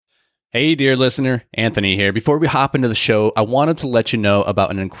Hey, dear listener, Anthony here. Before we hop into the show, I wanted to let you know about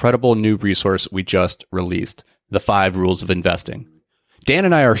an incredible new resource we just released, The 5 Rules of Investing. Dan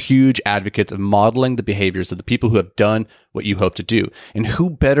and I are huge advocates of modeling the behaviors of the people who have done what you hope to do. And who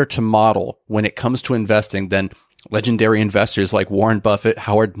better to model when it comes to investing than legendary investors like Warren Buffett,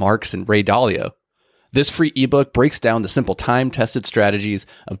 Howard Marks, and Ray Dalio? This free ebook breaks down the simple time-tested strategies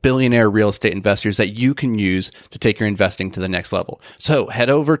of billionaire real estate investors that you can use to take your investing to the next level. So head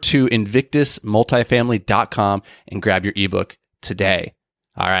over to invictusmultifamily.com and grab your ebook today.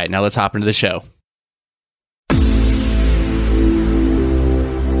 All right, now let's hop into the show.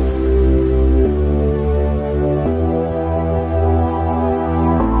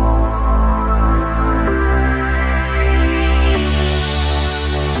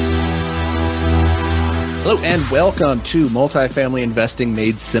 Hello and welcome to Multifamily Investing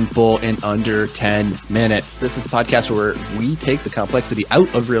Made Simple in Under 10 Minutes. This is the podcast where we take the complexity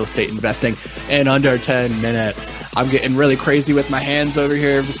out of real estate investing in under 10 minutes. I'm getting really crazy with my hands over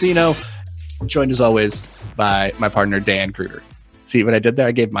here, Vicino, joined as always by my partner, Dan Kruger. See what I did there?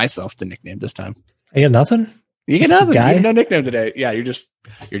 I gave myself the nickname this time. I get nothing? You get nothing. You get no nickname today. Yeah, you're just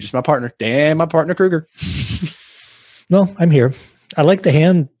my partner. Dan, my partner, Kruger. No, I'm here. I like the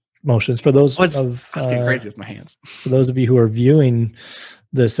hand motions for those I was getting crazy with my hands. For those of you who are viewing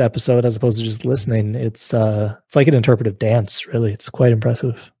this episode as opposed to just listening, it's like an interpretive dance, really. It's quite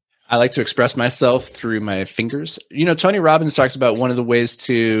impressive. I like to express myself through my fingers. You know, Tony Robbins talks about one of the ways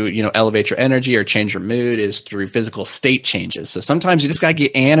to, elevate your energy or change your mood is through physical state changes. So sometimes you just got to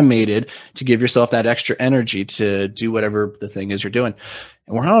get animated to give yourself that extra energy to do whatever the thing is you're doing.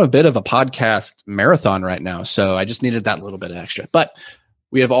 And we're on a bit of a podcast marathon right now. So I just needed that little bit extra. But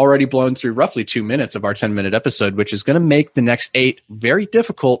we have already blown through roughly 2 minutes of our 10-minute episode, which is going to make the next 8 very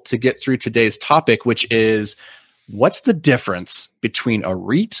difficult to get through today's topic, which is what's the difference between a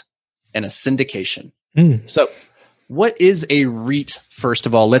REIT and a syndication? So what is a REIT? First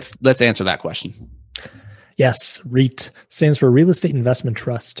of all, let's answer that question. Yes, REIT stands for Real Estate Investment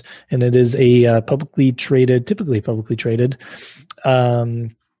Trust, and it is a typically publicly traded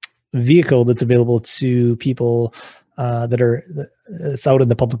vehicle that's available to people it's out in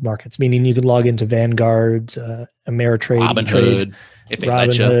the public markets, meaning you can log into Vanguard, Ameritrade,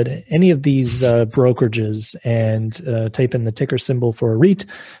 Robinhood, any of these brokerages, and type in the ticker symbol for a REIT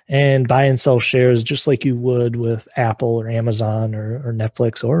and buy and sell shares just like you would with Apple or Amazon or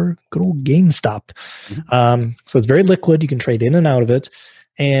Netflix or good old GameStop. So it's very liquid. You can trade in and out of it.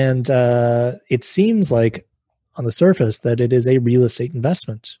 And it seems like on the surface that it is a real estate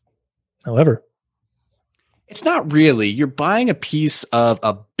investment. However, it's not really. You're buying a piece of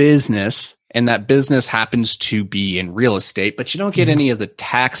a business, and that business happens to be in real estate, but you don't get any of the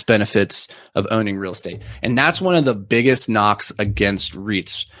tax benefits of owning real estate. And that's one of the biggest knocks against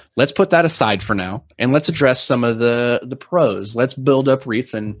REITs. Let's put that aside for now, and let's address some of the pros. Let's build up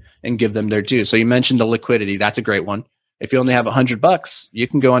REITs and give them their due. So you mentioned the liquidity. That's a great one. If you only have $100, you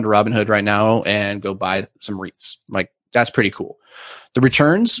can go onto Robinhood right now and go buy some REITs. Like, that's pretty cool. The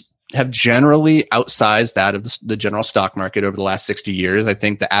returns have generally outsized that of the general stock market over the last 60 years. I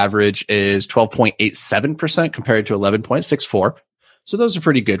think the average is 12.87% compared to 11.64%. So those are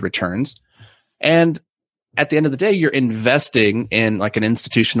pretty good returns. And at the end of the day, you're investing in like an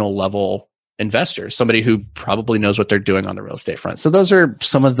institutional level investor, somebody who probably knows what they're doing on the real estate front. So those are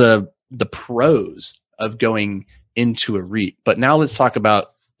some of the pros of going into a REIT. But now let's talk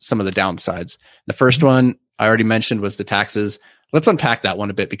about some of the downsides. The first one I already mentioned was the taxes. Let's unpack that one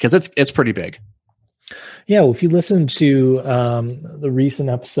a bit because it's pretty big. Yeah, well, if you listen to the recent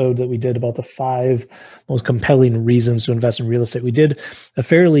episode that we did about the 5 most compelling reasons to invest in real estate, we did a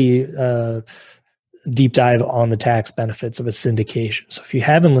fairly deep dive on the tax benefits of a syndication. So if you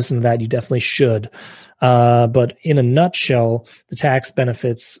haven't listened to that, you definitely should. But in a nutshell, the tax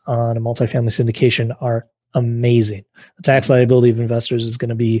benefits on a multifamily syndication are amazing. The tax liability of investors is going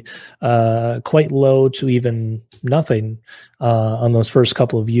to be quite low to even nothing on those first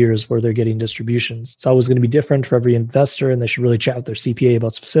couple of years where they're getting distributions. It's always going to be different for every investor, and they should really chat with their CPA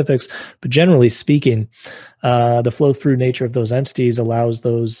about specifics. But generally speaking, the flow-through nature of those entities allows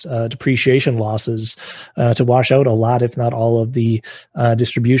those depreciation losses to wash out a lot, if not all, of the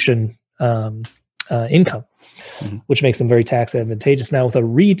distribution income, which makes them very tax advantageous. Now, with a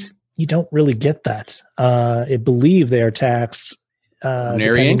REIT, you don't really get that. I believe they are taxed Ordinary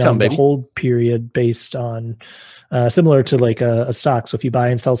depending income, on the baby. hold period based on similar to like a stock. So if you buy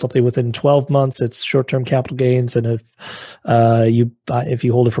and sell something within 12 months, it's short-term capital gains. And if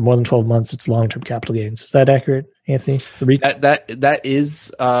you hold it for more than 12 months, it's long-term capital gains. Is that accurate, Anthony? The REITs? That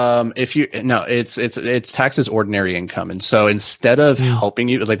is if you no, it's taxed as ordinary income. And so instead of helping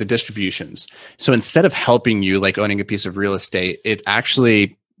you like the distributions, so instead of helping you like owning a piece of real estate, it's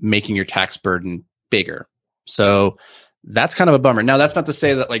actually making your tax burden bigger. So that's kind of a bummer. Now, that's not to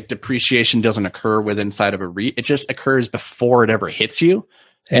say that like depreciation doesn't occur with inside of a REIT. It just occurs before it ever hits you,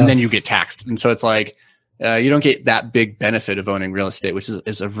 and then you get taxed. And so it's like you don't get that big benefit of owning real estate, which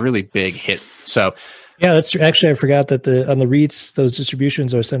is a really big hit. So yeah, that's actually I forgot that on the REITs, those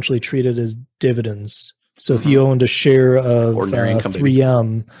distributions are essentially treated as dividends. So if you owned a share of ordinary income,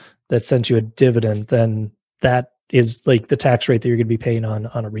 3M that sent you a dividend, then that is like the tax rate that you're going to be paying on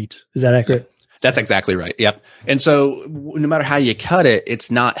a REIT. Is that accurate? That's exactly right. Yep. And so no matter how you cut it,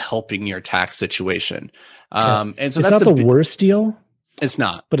 it's not helping your tax situation. And so it's that's not the worst deal. It's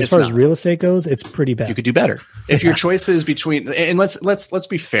not. But as far as real estate goes, it's pretty bad. You could do better. If your choice is between, and let's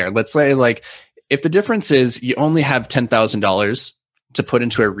be fair. Let's say like if the difference is you only have $10,000 to put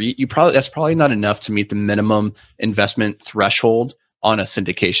into a REIT, that's probably not enough to meet the minimum investment threshold on a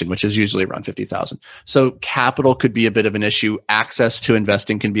syndication, which is usually around 50,000. So capital could be a bit of an issue. Access to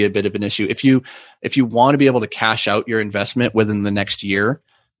investing can be a bit of an issue. If you want to be able to cash out your investment within the next year,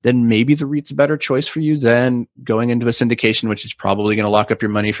 then maybe the REIT's a better choice for you than going into a syndication, which is probably going to lock up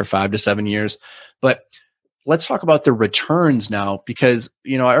your money for 5 to 7 years. But let's talk about the returns now, because,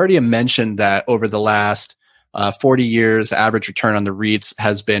 I already mentioned that over the last 40 years, average return on the REITs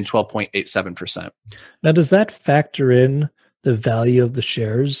has been 12.87%. Now, does that factor in the value of the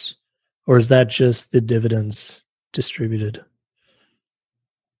shares, or is that just the dividends distributed?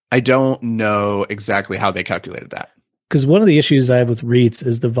 I don't know exactly how they calculated that. Because one of the issues I have with REITs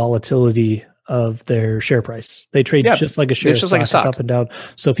is the volatility of their share price. They trade just like a share, just like a stock. It's up and down.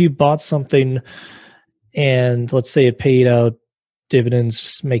 So if you bought something and let's say it paid out dividends,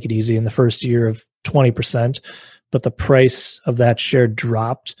 just make it easy, in the first year of 20%, but the price of that share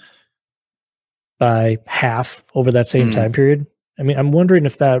dropped by half over that same time period. I mean, I'm wondering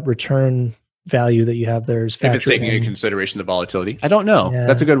if that return value that you have there is if it's taking into consideration the volatility. I don't know. Yeah.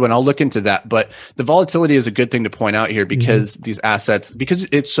 That's a good one. I'll look into that. But the volatility is a good thing to point out here because these assets, because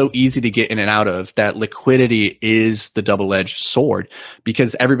it's so easy to get in and out of, that liquidity is the double-edged sword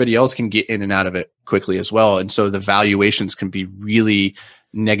because everybody else can get in and out of it quickly as well. And so the valuations can be really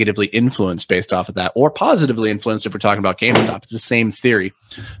negatively influenced based off of that, or positively influenced if we're talking about GameStop. It's the same theory.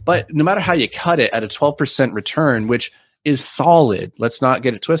 But no matter how you cut it, at a 12% return, which is solid, let's not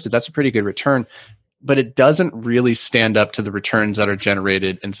get it twisted, that's a pretty good return, but it doesn't really stand up to the returns that are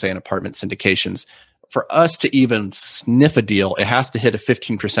generated in, say, an apartment syndications. For us to even sniff a deal, it has to hit a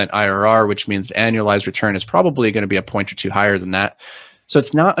 15% IRR, which means the annualized return is probably going to be a point or two higher than that. So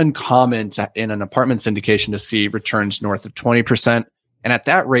it's not uncommon in an apartment syndication to see returns north of 20%. And at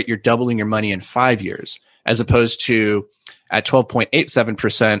that rate, you're doubling your money in 5 years, as opposed to at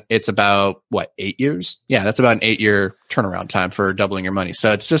 12.87%, it's about 8 years? Yeah, that's about an 8-year turnaround time for doubling your money.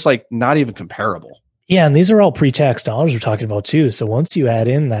 So it's just like not even comparable. Yeah, and these are all pre-tax dollars we're talking about too. So once you add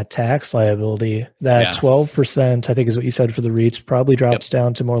in that tax liability, that 12%, I think is what you said for the REITs, probably drops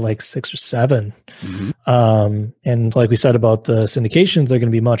down to more like 6 or 7. And like we said about the syndications, they're going to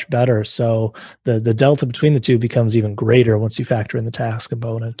be much better. So the delta between the two becomes even greater once you factor in the tax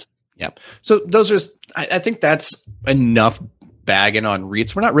component. Yeah. So those are, I think that's enough bagging on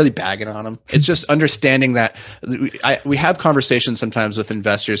REITs. We're not really bagging on them. It's just understanding that we have conversations sometimes with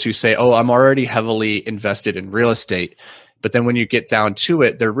investors who say, oh, I'm already heavily invested in real estate. But then when you get down to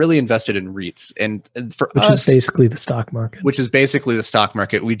it, they're really invested in REITs. And for us, which is basically the stock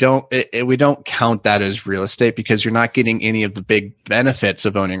market. We don't count that as real estate because you're not getting any of the big benefits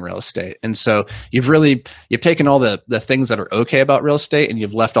of owning real estate. And so you've taken all the things that are okay about real estate and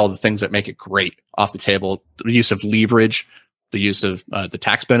you've left all the things that make it great off the table. The use of leverage, the use of the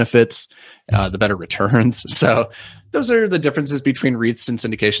tax benefits, the better returns. So those are the differences between REITs and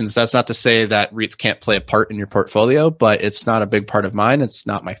syndications. That's not to say that REITs can't play a part in your portfolio, but it's not a big part of mine. It's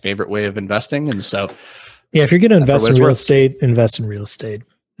not my favorite way of investing. And so, yeah, if you're going to invest in real estate, invest in real estate.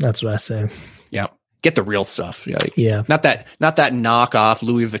 That's what I say. Yeah. Get the real stuff. Yeah. Not that knockoff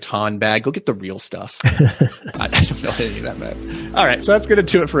Louis Vuitton bag. Go get the real stuff. I don't know any of that, man. All right. So that's going to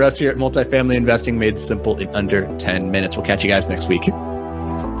do it for us here at Multifamily Investing, made simple in under 10 minutes. We'll catch you guys next week.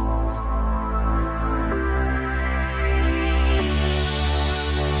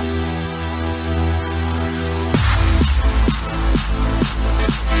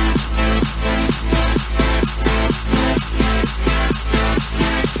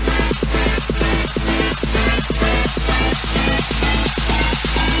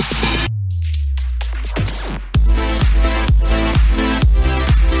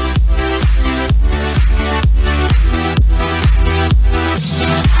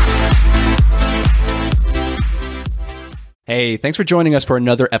 Hey, thanks for joining us for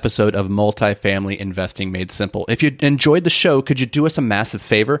another episode of Multifamily Investing Made Simple. If you enjoyed the show, could you do us a massive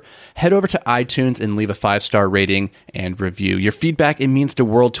favor? Head over to iTunes and leave a 5-star rating and review. Your feedback, it means the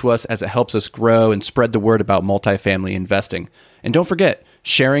world to us as it helps us grow and spread the word about multifamily investing. And don't forget,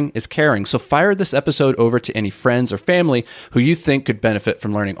 sharing is caring. So fire this episode over to any friends or family who you think could benefit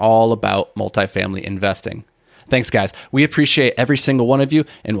from learning all about multifamily investing. Thanks, guys. We appreciate every single one of you,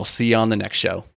 and we'll see you on the next show.